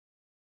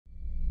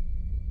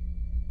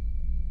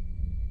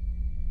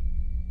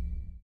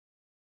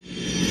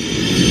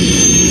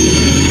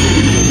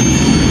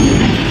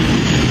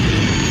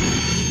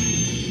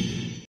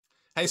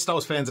Hey Star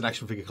Wars fans and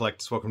action figure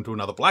collectors, welcome to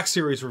another Black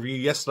Series review.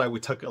 Yesterday we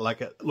took a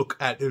look at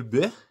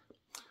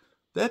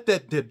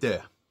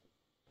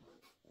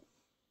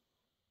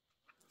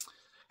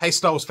Hey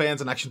Star Wars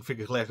fans and action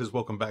figure collectors,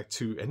 welcome back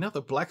to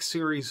another Black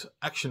Series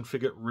action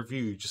figure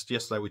review. Just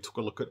yesterday we took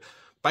a look at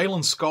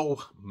Baylan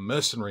Skoll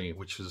Mercenary,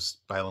 which is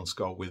Baylan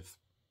Skoll with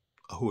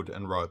a hood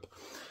and robe.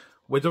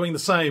 We're doing the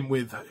same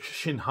with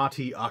Shin,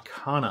 Hati,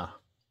 Arcana,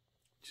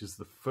 which is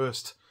the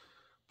first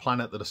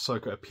planet that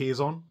Ahsoka appears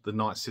on, the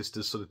Night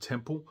Sisters sort of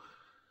temple,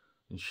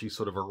 and she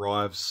sort of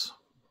arrives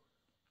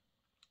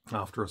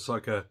after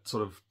Ahsoka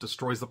sort of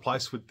destroys the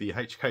place with the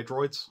HK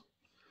droids.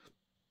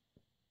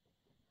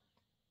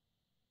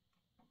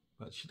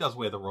 But she does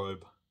wear the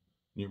robe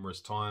numerous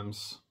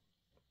times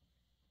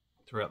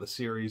throughout the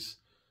series,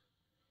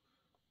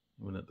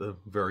 even at the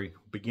very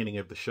beginning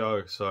of the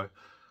show. So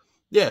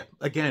yeah,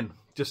 again,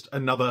 just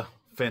another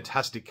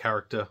fantastic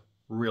character,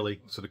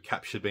 really sort of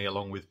captured me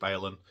along with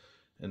Baylan.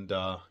 And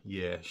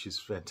yeah, she's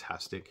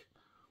fantastic.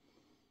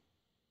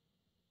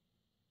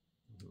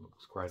 It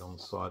looks great on the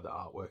side. The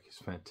artwork is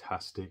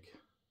fantastic.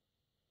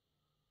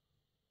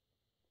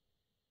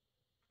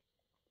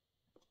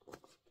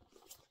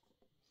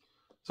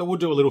 So we'll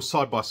do a little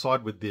side by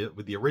side with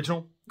the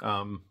original.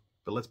 But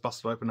let's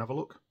bust it open and have a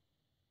look.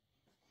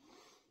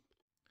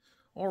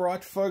 All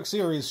right, folks,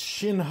 here is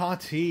Shin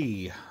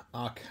Hati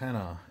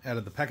Arcana out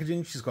of the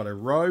packaging. She's got a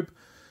robe.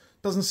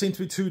 Doesn't seem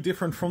to be too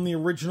different from the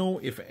original,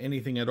 if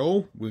anything at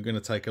all. We're going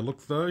to take a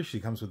look though. She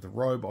comes with the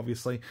robe,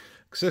 obviously.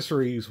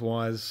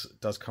 Accessories-wise,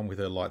 does come with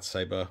her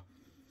lightsaber,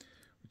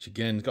 which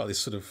again, got this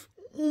sort of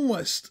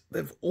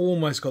they've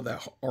almost got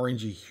that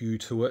orangey hue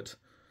to it.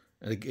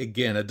 And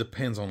again, it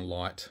depends on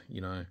light,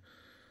 you know.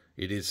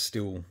 It is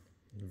still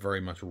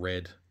very much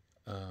red.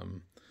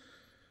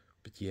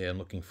 But yeah, I'm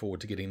looking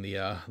forward to getting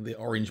the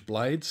orange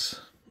blades.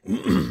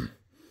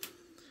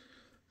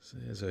 So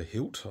there's her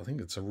hilt. I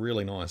think it's a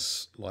really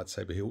nice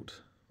lightsaber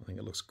hilt. I think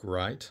it looks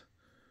great.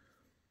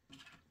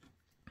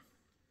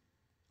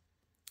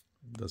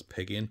 It does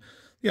peg in.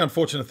 The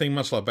unfortunate thing,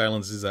 much like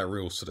Baylan's, is that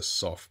real sort of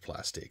soft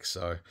plastic.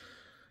 So,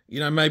 you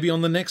know, maybe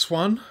on the next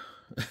one,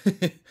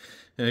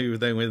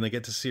 when they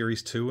get to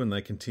Series 2 and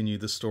they continue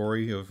the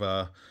story of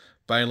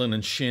Baylan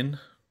and Shin,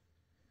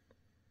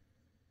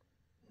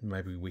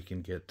 maybe we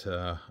can get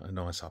a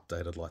nice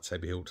updated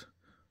lightsaber hilt.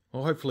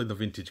 Or hopefully the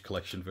vintage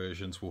collection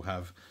versions will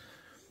have,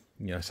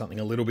 you know, something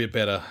a little bit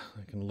better.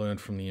 I can learn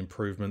from the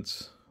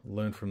improvements,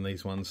 learn from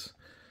these ones,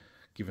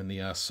 given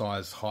the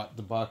size height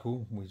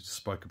debacle. We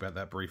spoke about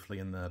that briefly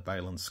in the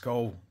Baylan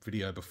Skoll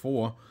video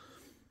before.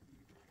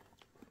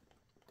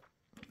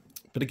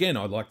 But again,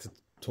 I'd like to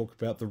talk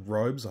about the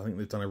robes. I think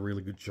they've done a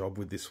really good job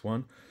with this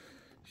one.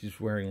 She's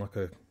wearing like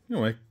a, you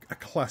know, a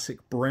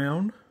classic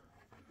brown,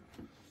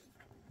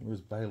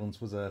 whereas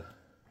Baylan's was a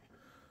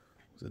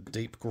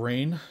deep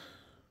green.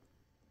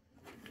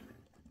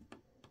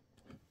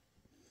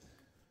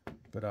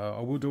 But I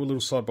will do a little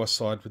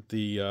side-by-side with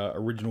the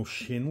original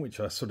Shin, which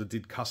I sort of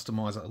did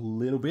customize a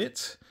little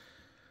bit.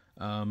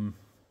 But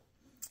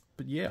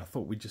yeah, I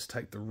thought we'd just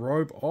take the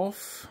robe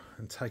off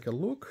and take a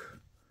look.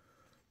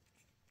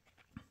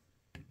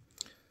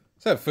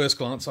 So at first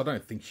glance, I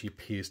don't think she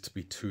appears to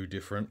be too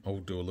different. I'll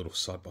do a little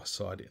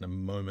side-by-side in a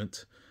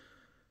moment.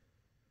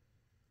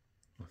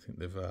 I think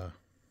they've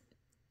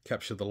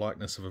captured the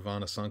likeness of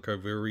Ivana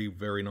Sunko very,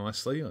 very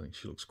nicely. I think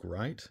she looks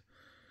great.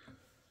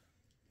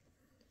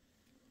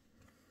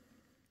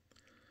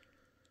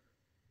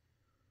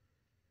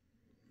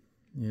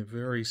 Yeah,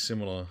 very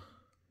similar.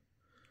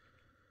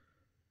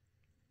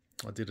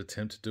 I did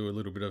attempt to do a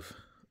little bit of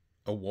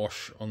a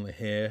wash on the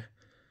hair.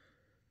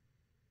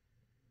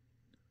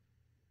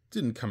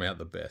 Didn't come out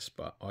the best,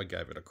 but I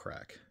gave it a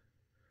crack.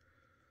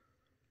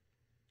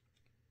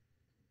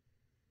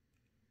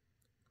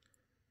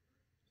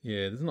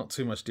 Yeah, there's not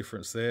too much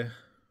difference there.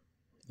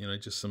 You know,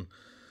 just some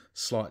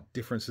slight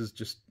differences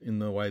just in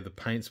the way the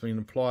paint's been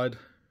applied.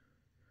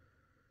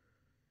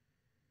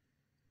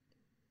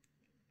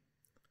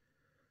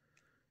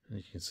 And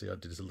you can see I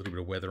did a little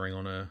bit of weathering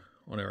on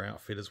her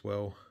outfit as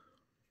well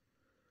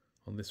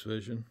on this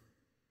version.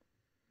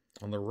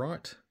 On the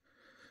right,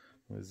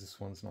 whereas this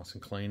one's nice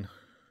and clean.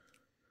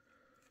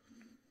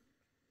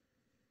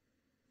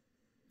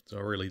 So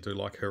I really do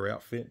like her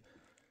outfit.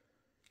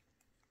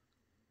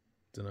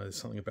 Don't know,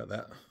 there's something about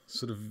that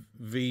sort of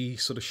V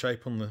sort of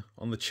shape on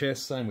the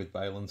chest. Same with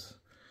Baylan's.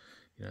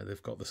 You know,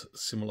 they've got this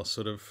similar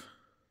sort of.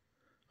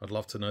 I'd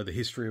love to know the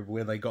history of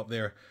where they got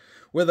their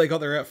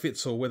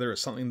outfits, or whether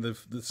it's something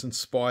that's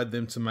inspired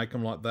them to make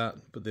them like that.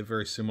 But they're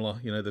very similar.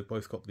 You know, they've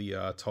both got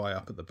the tie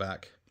up at the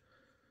back.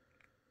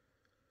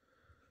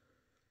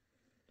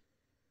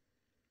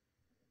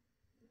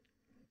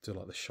 Do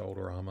like the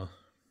shoulder armor,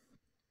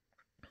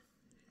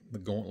 the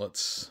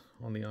gauntlets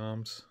on the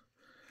arms.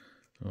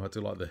 Oh, I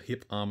do like the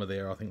hip armor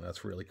there. I think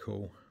that's really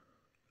cool.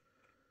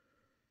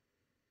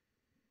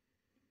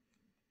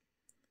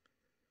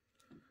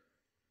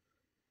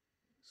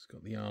 It's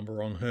got the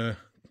armor on her.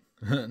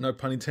 No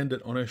pun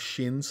intended, on her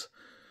shins.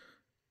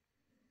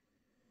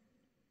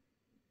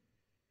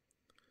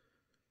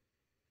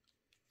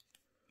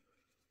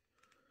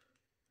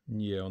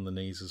 Yeah, on the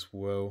knees as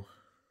well.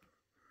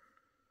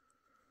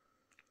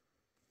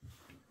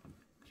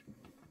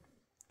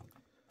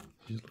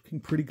 She's looking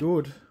pretty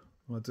good.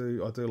 I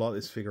do like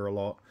this figure a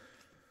lot,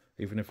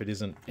 even if it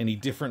isn't any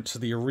different to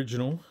the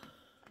original,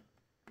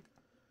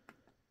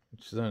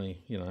 which is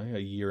only, you know, a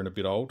year and a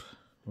bit old,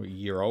 or a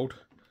year old.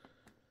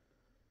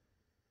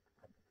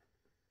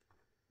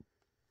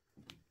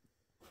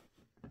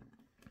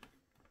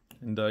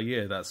 And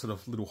yeah, that sort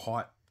of little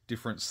height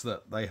difference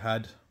that they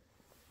had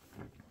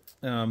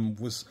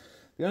was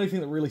the only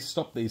thing that really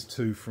stopped these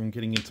two from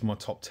getting into my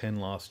top 10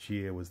 last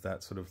year, was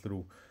that sort of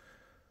little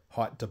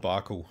height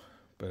debacle.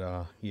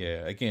 But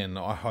yeah, again,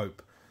 I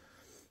hope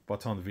by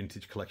the time the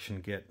vintage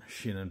collection get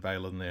Shin and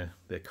Baylan,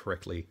 they're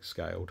correctly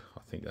scaled.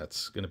 I think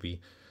that's going to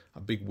be a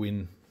big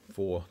win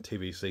for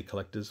TVC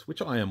collectors,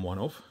 which I am one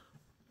of.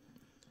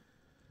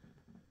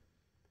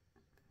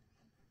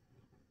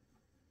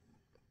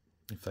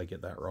 If they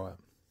get that right.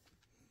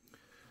 So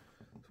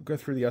we'll go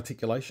through the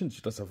articulations.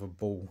 She does have a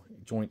ball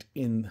joint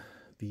in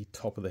the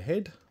top of the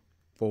head,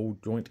 ball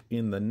joint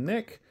in the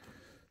neck.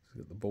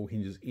 She's got the ball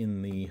hinges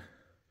in the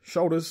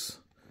shoulders.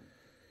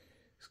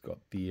 It's got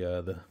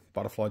the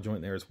butterfly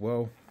joint there as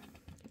well.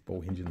 Ball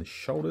hinge in the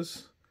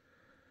shoulders.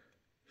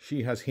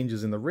 She has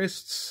hinges in the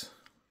wrists.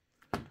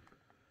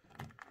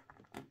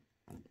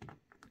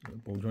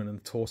 Ball joint in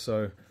the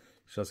torso.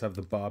 She does have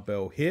the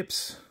barbell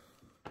hips.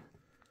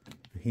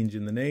 Hinge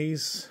in the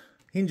knees,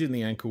 hinge in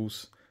the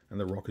ankles, and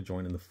the rocker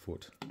joint in the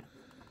foot.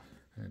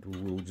 And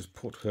we'll just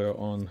put her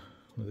on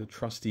the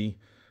trusty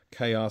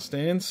KR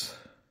stands.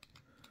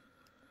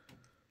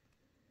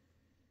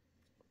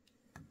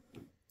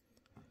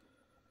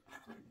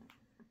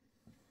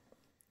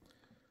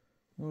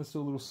 Well, let's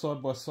do a little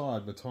side by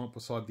side, but time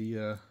beside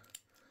the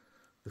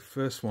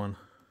first one,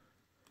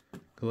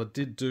 because I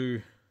did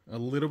do a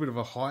little bit of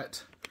a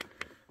height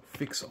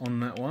fix on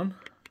that one.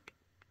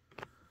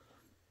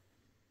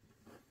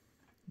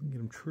 Get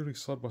them truly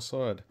side by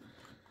side.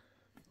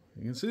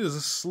 You can see there's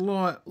a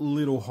slight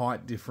little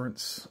height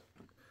difference.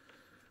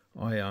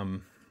 I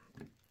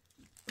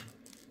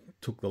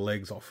took the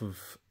legs off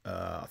of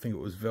I think it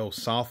was Vel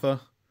Sartha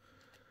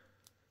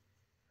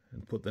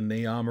and put the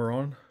knee armor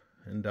on,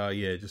 and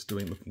yeah, just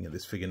looking at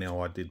this figure now,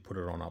 I did put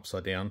it on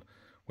upside down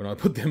when I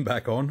put them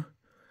back on,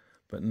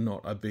 but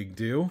not a big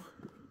deal.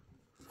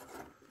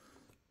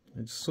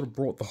 It just sort of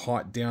brought the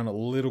height down a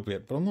little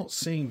bit, but I'm not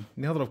seeing,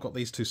 now that I've got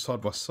these two side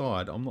by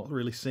side, I'm not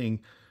really seeing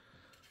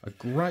a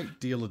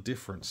great deal of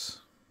difference.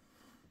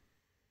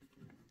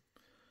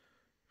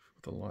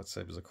 Put the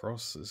lightsabers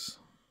across, there's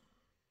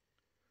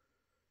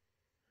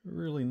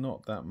really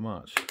not that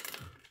much.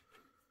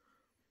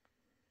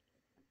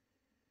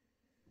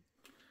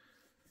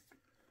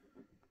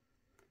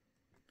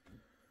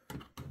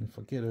 If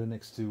I get her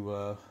next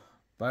to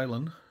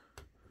Baylan,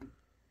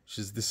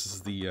 this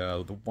is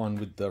the one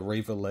with the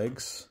Reaver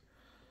legs.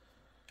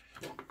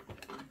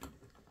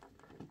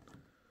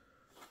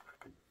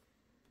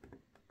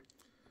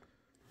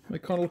 They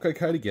kind of look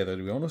okay together,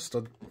 to be honest.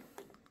 You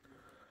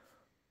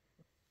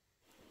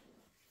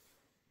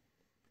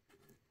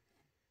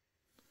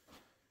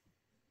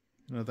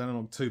know, they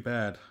don't look too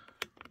bad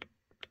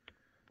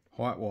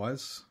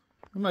height-wise.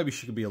 Maybe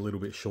she could be a little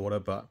bit shorter,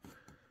 but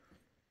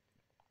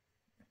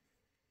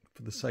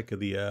for the sake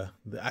of the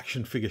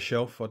action figure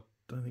shelf, I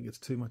don't think it's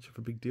too much of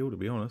a big deal, to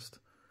be honest.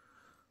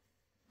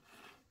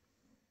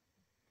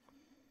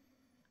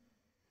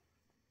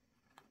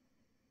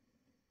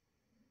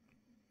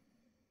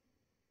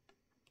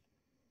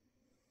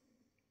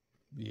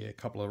 Yeah, a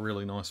couple of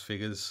really nice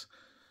figures.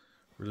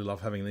 Really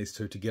love having these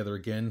two together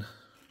again.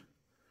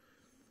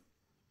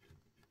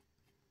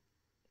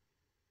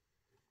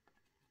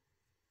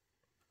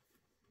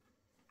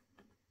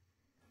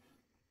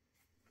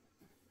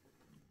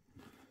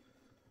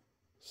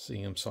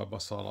 Seeing them side by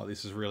side like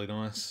this is really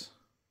nice.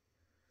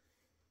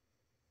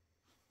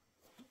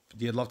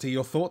 But yeah, I'd love to hear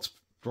your thoughts.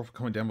 Drop a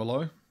comment down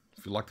below.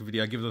 If you liked the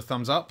video, give it a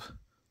thumbs up.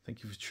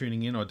 Thank you for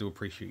tuning in. I do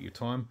appreciate your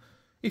time.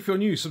 If you're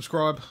new,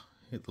 subscribe.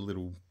 Hit the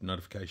little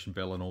notification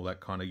bell and all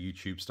that kind of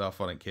YouTube stuff.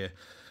 I don't care.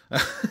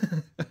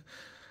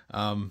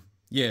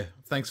 Yeah,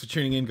 thanks for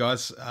tuning in,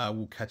 guys.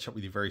 We'll catch up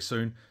with you very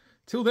soon.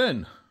 Till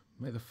then,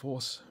 may the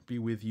Force be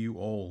with you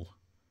all.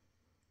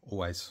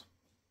 Always.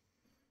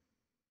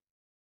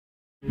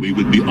 We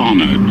would be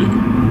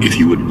honored if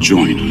you would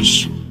join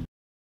us.